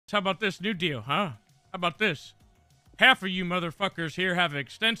How about this new deal, huh? How about this? Half of you motherfuckers here have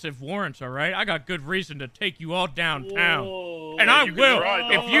extensive warrants, all right? I got good reason to take you all downtown. Whoa. And I You can will,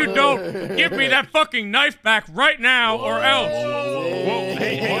 try, if you don't give me that fucking knife back right now or else. Whoa.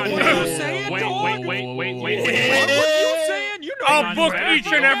 Hey, What what are are you you saying, wait, dog? wait. What are you saying? You know I'll book each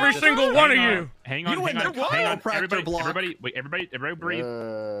and every single one of you. Hang on. Everybody, breathe.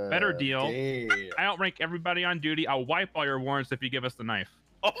 Better deal. I outrank everybody on duty. I'll wipe all your warrants if you give us the knife.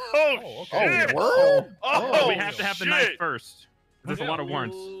 Oh, okay. But we have to have the knife first. There's a lot of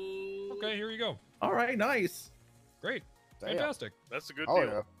warrants. Okay, here you go. All right, nice. Great. Damn. Fantastic. That's a good Oh,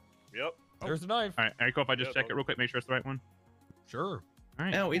 deal. yeah. Yep. There's the knife. All right, cool. If I just check it real quick, make sure it's the right one. Sure. All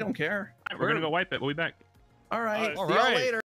right. No, we don't care. All right, we're gonna go wipe it. We'll be back. All right. All See y'all right. later.